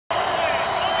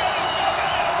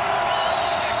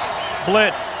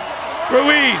Blitz.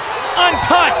 Ruiz,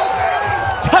 untouched.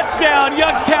 Touchdown,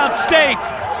 Youngstown State.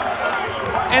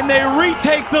 And they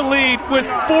retake the lead with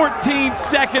 14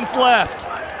 seconds left.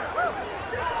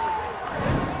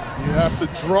 You have to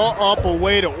draw up a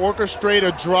way to orchestrate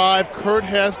a drive. Kurt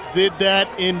Hess did that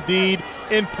indeed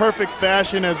in perfect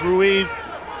fashion as Ruiz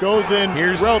goes in.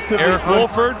 Here's relatively Eric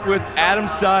Wolford with Adam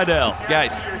Seidel.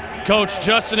 Guys. Coach,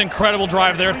 just an incredible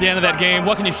drive there at the end of that game.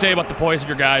 What can you say about the poise of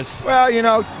your guys? Well, you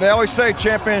know, they always say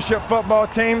championship football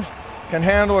teams can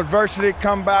handle adversity,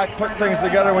 come back, put things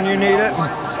together when you need it.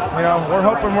 And, you know, we're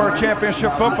hoping we're a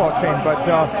championship football team. But,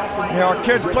 you know, our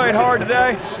kids played hard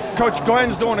today. Coach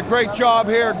Glenn's doing a great job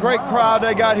here. Great crowd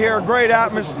they got here, great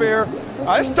atmosphere.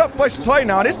 It's a tough place to play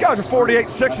now. These guys are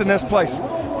 48-6 in this place.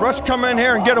 For us to come in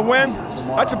here and get a win,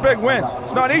 that's a big win.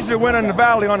 It's not easy to win in the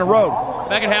Valley on the road.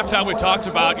 Back at halftime, we talked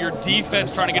about your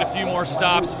defense trying to get a few more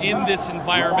stops in this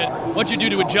environment. What'd you do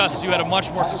to adjust? You had a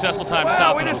much more successful time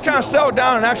stopping. We just kind of settled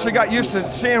down and actually got used to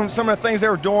seeing some of the things they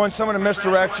were doing, some of the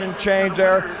misdirection, change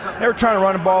there. They were trying to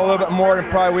run the ball a little bit more than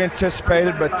probably we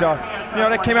anticipated, but you know,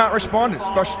 they came out and responded.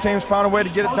 Special teams found a way to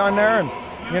get it done there, and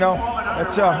you know,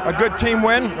 it's a good team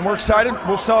win, and we're excited.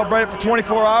 We'll celebrate it for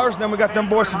 24 hours, and then we got them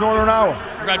boys from Northern Iowa.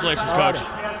 Congratulations, Coach.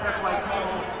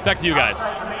 Back to you guys.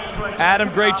 Adam,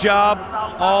 great job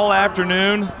all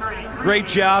afternoon. Great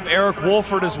job, Eric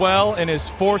Wolford as well in his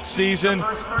 4th season.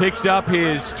 Picks up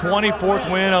his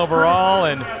 24th win overall,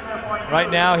 and right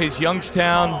now his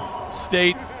Youngstown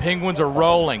State Penguins are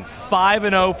rolling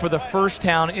 5-0 for the first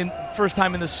time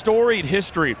in the storied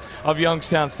history of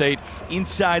Youngstown State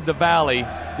inside the Valley.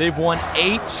 They've won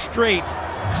 8 straight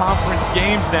conference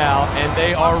games now, and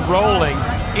they are rolling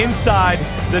inside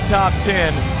the top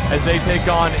 10 as they take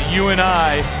on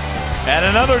UNI at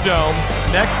another dome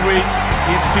next week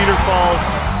in Cedar Falls,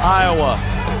 Iowa.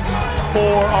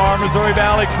 For our Missouri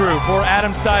Valley crew, for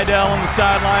Adam Seidel on the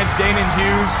sidelines, Danon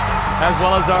Hughes, as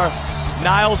well as our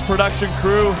Niles production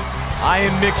crew, I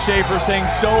am Mick Schaefer saying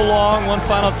so long one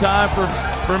final time for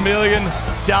Vermillion,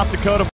 South Dakota.